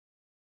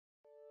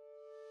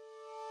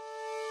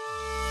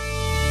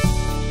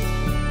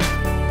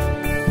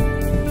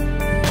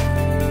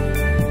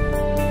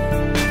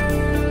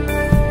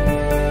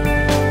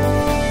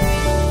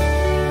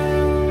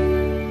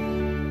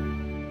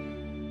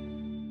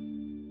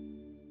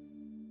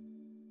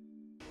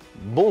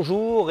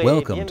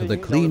Welcome to the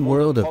clean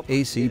world of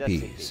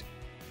ACPs.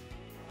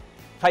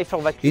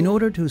 In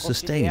order to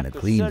sustain a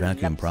clean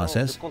vacuum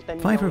process,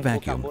 Pfeiffer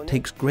Vacuum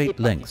takes great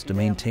lengths to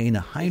maintain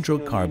a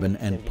hydrocarbon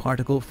and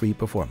particle-free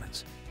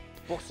performance.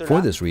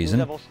 For this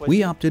reason,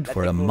 we opted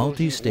for a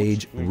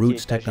multi-stage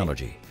roots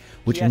technology,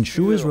 which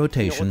ensures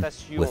rotation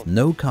with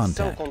no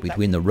contact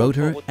between the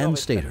rotor and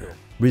stator,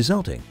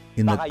 resulting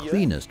in the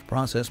cleanest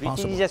process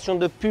possible.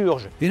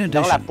 In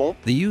addition,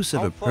 the use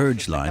of a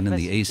purge line in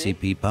the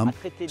ACP pump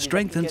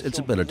strengthens its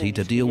ability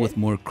to deal with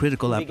more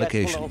critical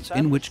applications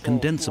in which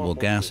condensable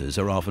gases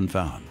are often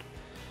found.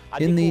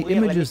 In the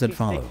images that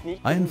follow,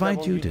 I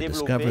invite you to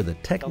discover the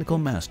technical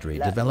mastery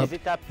developed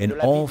in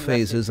all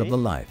phases of the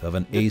life of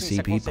an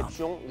ACP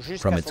pump,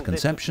 from its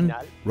conception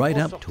right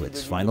up to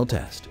its final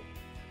test.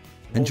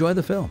 Enjoy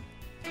the film.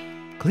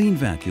 Clean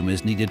vacuum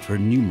is needed for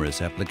numerous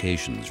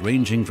applications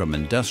ranging from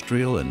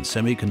industrial and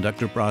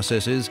semiconductor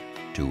processes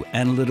to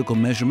analytical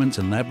measurements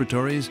in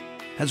laboratories,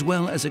 as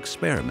well as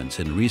experiments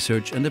in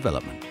research and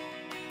development.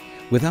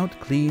 Without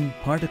clean,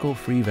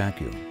 particle-free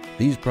vacuum,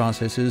 these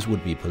processes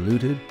would be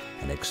polluted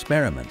and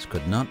experiments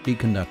could not be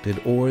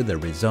conducted or their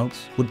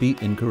results would be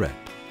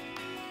incorrect.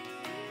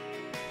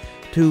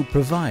 To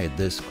provide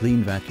this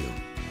clean vacuum,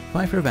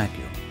 Pfeiffer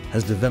Vacuum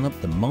has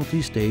developed the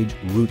multi-stage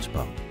roots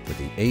pump with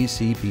the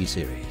ACP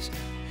series.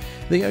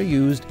 They are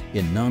used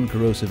in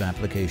non-corrosive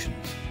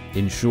applications,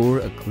 ensure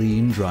a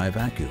clean, dry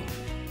vacuum,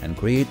 and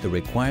create the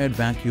required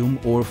vacuum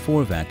or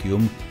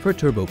vacuum for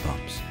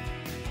turbopumps.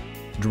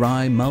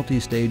 Dry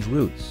multi-stage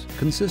roots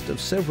consist of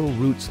several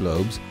roots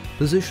lobes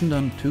positioned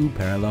on two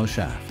parallel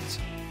shafts.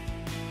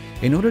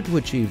 In order to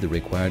achieve the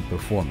required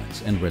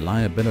performance and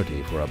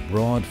reliability for a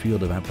broad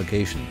field of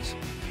applications,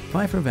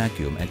 Pfeiffer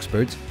Vacuum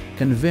experts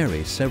can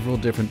vary several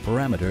different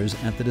parameters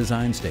at the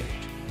design stage: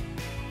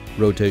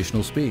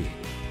 rotational speed,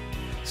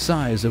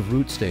 size of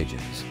root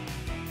stages,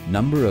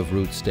 number of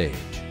root stage,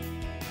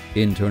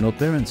 internal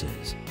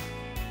clearances,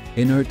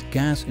 inert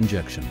gas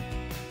injection,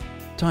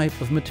 type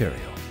of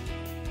material.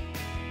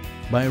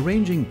 By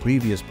arranging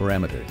previous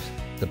parameters,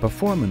 the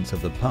performance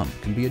of the pump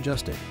can be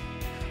adjusted.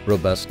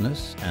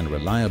 Robustness and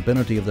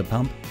reliability of the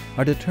pump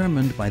are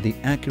determined by the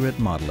accurate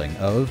modeling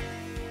of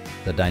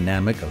the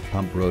dynamic of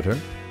pump rotor,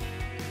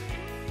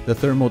 the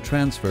thermal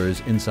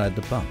transfers inside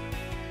the pump,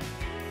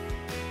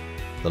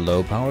 the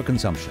low power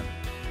consumption,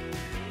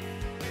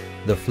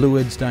 the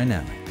fluids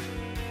dynamic.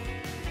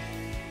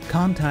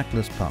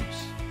 Contactless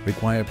pumps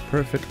require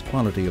perfect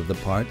quality of the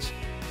parts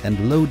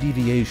and low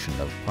deviation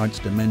of parts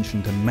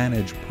dimension to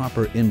manage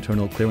proper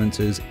internal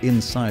clearances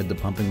inside the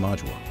pumping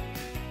module.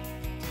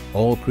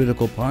 All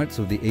critical parts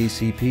of the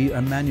ACP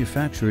are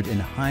manufactured in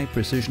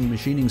high-precision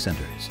machining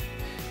centers.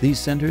 These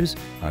centers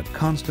are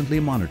constantly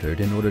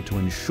monitored in order to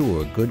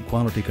ensure good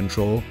quality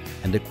control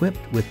and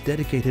equipped with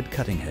dedicated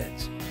cutting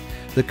heads.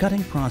 The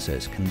cutting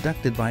process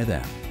conducted by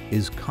them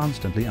is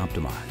constantly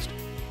optimized.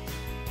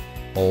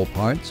 All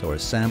parts or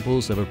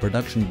samples of a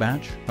production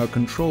batch are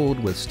controlled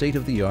with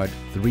state-of-the-art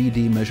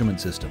 3D measurement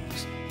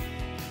systems.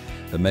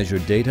 The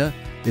measured data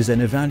is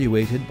then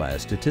evaluated by a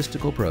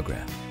statistical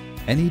program.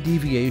 Any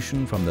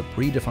deviation from the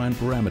predefined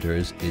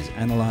parameters is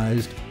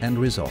analyzed and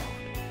resolved.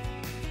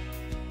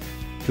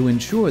 To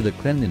ensure the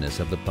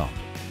cleanliness of the pump,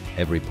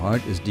 every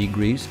part is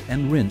degreased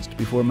and rinsed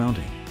before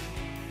mounting.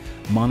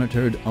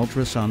 Monitored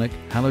ultrasonic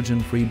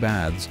halogen-free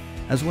baths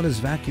as well as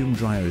vacuum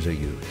dryers are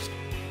used.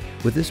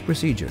 With this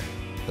procedure,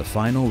 the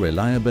final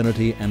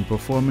reliability and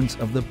performance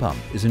of the pump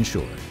is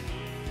ensured.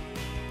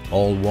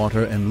 All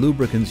water and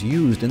lubricants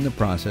used in the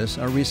process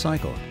are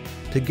recycled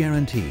to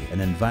guarantee an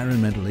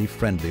environmentally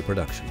friendly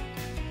production.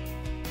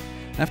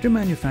 After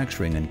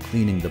manufacturing and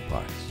cleaning the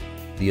parts,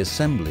 the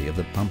assembly of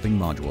the pumping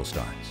module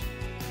starts.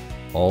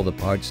 All the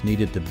parts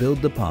needed to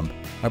build the pump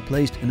are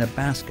placed in a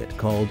basket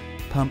called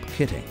pump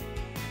kitting.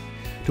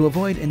 To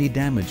avoid any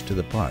damage to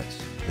the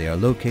parts, they are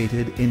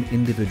located in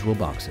individual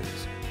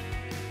boxes.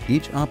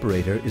 Each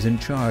operator is in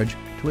charge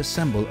to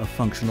assemble a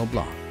functional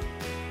block.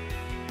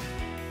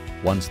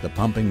 Once the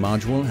pumping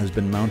module has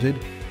been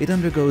mounted, it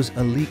undergoes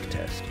a leak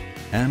test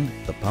and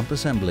the pump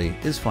assembly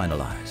is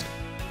finalized.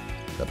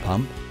 The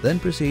pump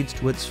then proceeds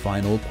to its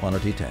final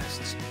quality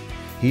tests.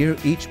 Here,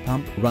 each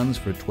pump runs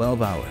for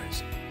 12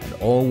 hours and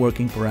all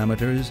working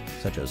parameters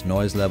such as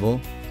noise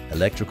level,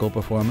 electrical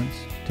performance,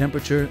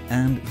 temperature,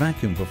 and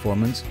vacuum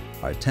performance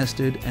are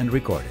tested and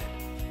recorded.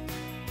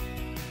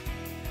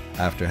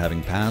 After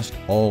having passed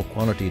all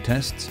quality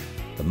tests,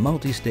 the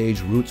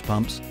multi-stage roots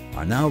pumps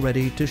are now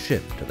ready to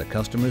ship to the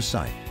customer's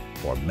site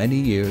for many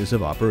years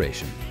of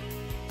operation.